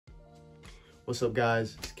What's up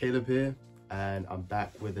guys, it's Caleb here and I'm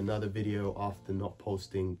back with another video after not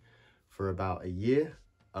posting for about a year.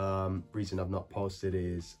 Reason I've not posted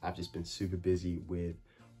is I've just been super busy with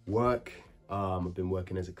work. I've been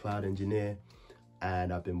working as a cloud engineer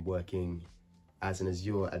and I've been working as an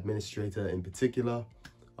Azure Administrator in particular.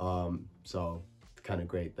 So it's kind of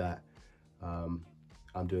great that I'm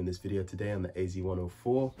doing this video today on the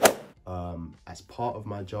AZ-104. As part of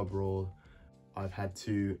my job role, I've had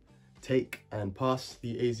to take and pass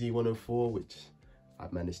the AZ-104, which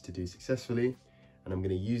I've managed to do successfully. And I'm going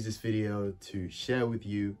to use this video to share with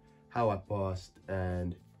you how I passed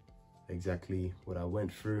and exactly what I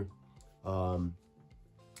went through.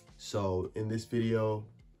 So in this video,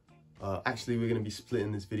 actually we're going to be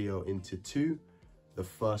splitting this video into two. The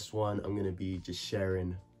first one, I'm going to be just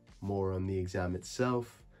sharing more on the exam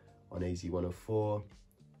itself, on AZ-104,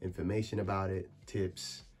 information about it,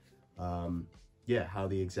 tips, how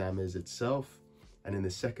the exam is itself. And in the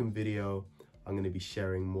second video, I'm going to be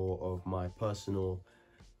sharing more of my personal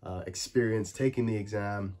experience taking the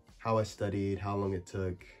exam, how I studied, how long it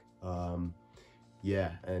took, and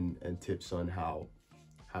tips on how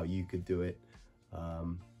you could do it,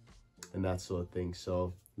 and that sort of thing.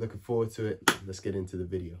 So looking forward to it. Let's get into the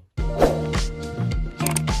video.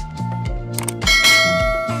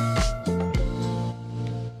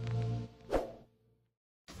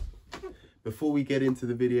 Before we get into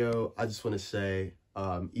the video, I just want to say,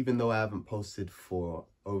 even though I haven't posted for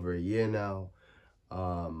over a year now,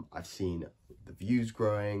 I've seen the views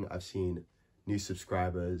growing, I've seen new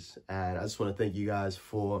subscribers, and I just want to thank you guys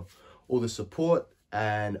for all the support,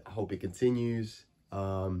 and I hope it continues.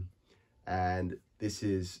 And this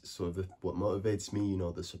is sort of what motivates me, you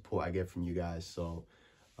know, the support I get from you guys. So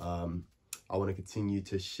I want to continue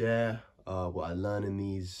to share what I learn in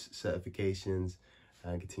these certifications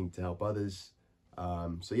and continue to help others.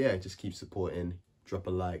 So yeah, just keep supporting, drop a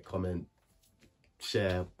like, comment,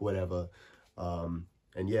 share, whatever. And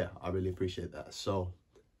yeah, I really appreciate that. So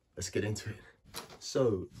let's get into it.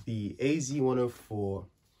 So the AZ-104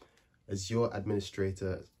 Azure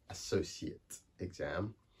Administrator Associate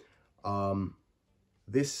exam.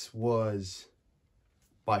 This was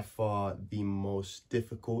by far the most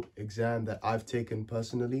difficult exam that I've taken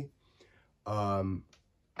personally.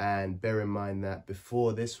 And bear in mind that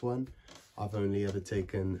before this one, I've only ever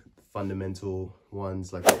taken fundamental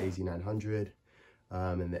ones like the AZ-900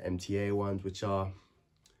 and the MTA ones, which are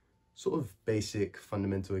sort of basic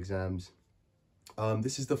fundamental exams.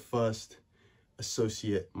 This is the first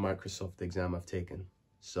associate Microsoft exam I've taken.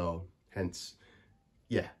 So hence,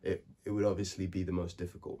 yeah, it would obviously be the most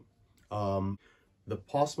difficult. The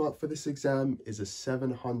pass mark for this exam is a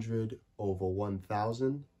 700 over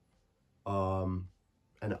 1000.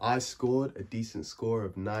 And I scored a decent score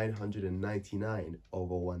of 999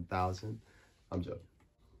 over 1000. I'm joking.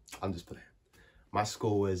 I'm just playing. My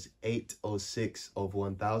score was 806 over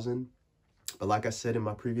 1000. But like I said in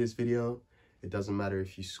my previous video, it doesn't matter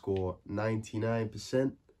if you score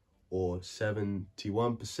 99% or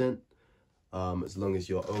 71%. As long as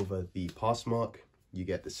you're over the pass mark, you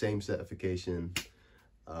get the same certification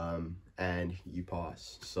and you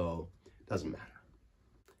pass. So it doesn't matter.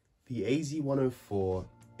 The AZ-104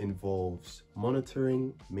 involves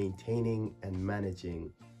monitoring, maintaining, and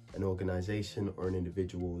managing an organization or an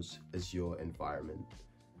individual's Azure environment.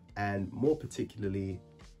 And more particularly,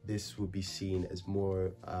 this would be seen as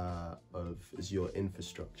more of Azure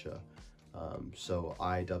infrastructure. So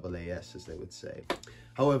IaaS, as they would say.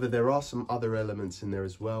 However, there are some other elements in there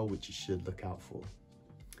as well, which you should look out for.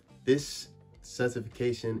 This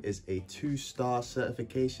certification is a 2-star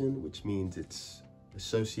certification, which means it's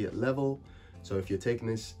associate level. So if you're taking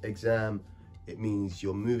this exam, it means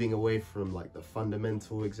you're moving away from like the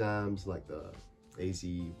fundamental exams like the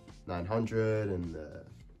AZ-900 and the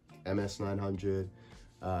MS-900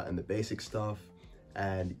 and the basic stuff,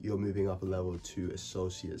 and you're moving up a level to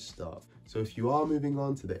associate stuff. So if you are moving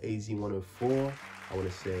on to the AZ-104, I want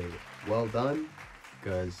to say well done,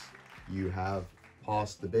 because you have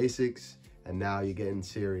passed the basics and now you're getting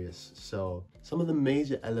serious. So some of the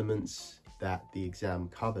major elements that the exam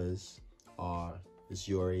covers are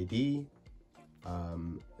Azure AD,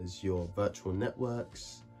 Azure virtual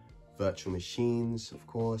networks, virtual machines, of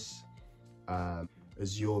course,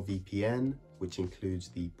 Azure VPN, which includes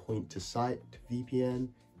the point-to-site VPN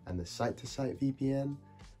and the site-to-site VPN.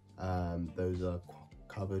 Those are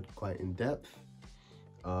covered quite in depth.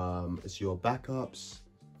 Azure backups,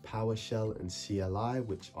 PowerShell and CLI,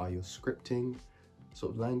 which are your scripting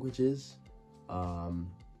sort of languages.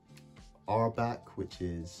 RBAC, which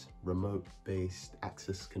is remote-based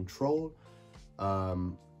access control,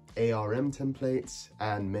 ARM templates,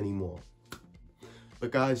 and many more. But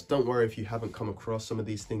guys, don't worry if you haven't come across some of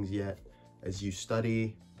these things yet. As you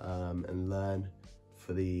study and learn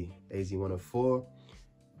for the AZ-104,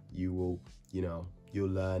 you will, you'll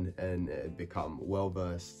learn and become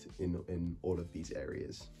well-versed in all of these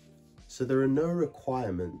areas. So there are no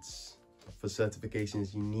requirements for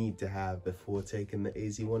certifications you need to have before taking the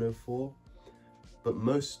AZ-104, but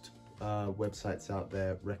most websites out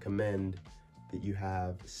there recommend that you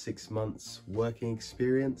have 6 months working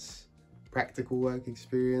experience, practical work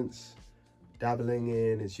experience, dabbling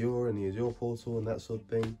in Azure and the Azure portal and that sort of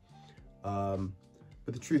thing.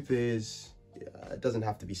 But the truth is, it doesn't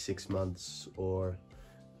have to be 6 months, or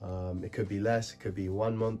it could be less. It could be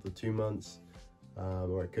 1 month or 2 months,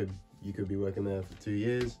 or you could be working there for 2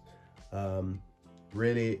 years.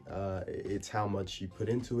 Really, it's how much you put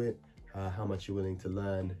into it, how much you're willing to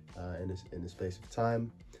learn in a space of time.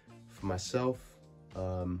 For myself,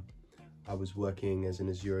 I was working as an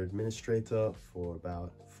Azure Administrator for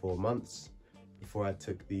about 4 months before I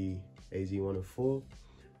took the AZ-104.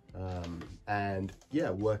 And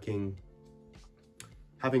yeah,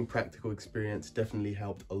 having practical experience definitely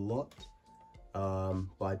helped a lot.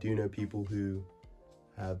 But I do know people who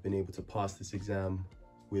have been able to pass this exam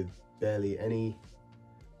with barely any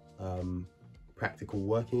practical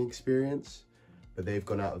working experience, but they've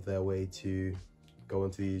gone out of their way to go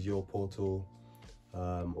onto the Azure portal,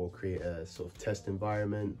 or create a sort of test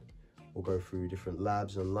environment, or go through different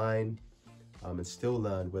labs online, and still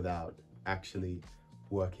learn without actually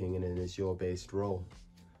working in an Azure-based role.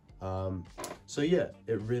 So yeah,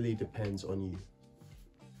 it really depends on you.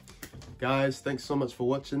 Guys, thanks so much for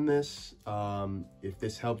watching this. If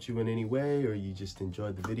this helped you in any way, or you just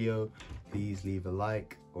enjoyed the video, please leave a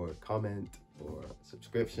like or a comment or a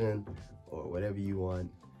subscription or whatever you want.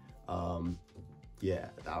 Yeah,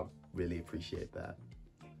 I really appreciate that.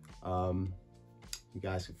 You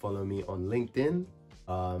guys can follow me on LinkedIn,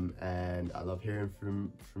 and I love hearing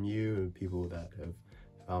from you and people that have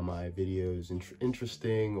found my videos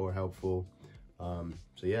interesting or helpful.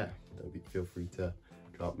 So yeah, feel free to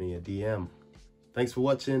drop me a DM. Thanks for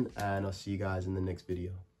watching, and I'll see you guys in the next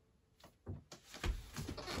video.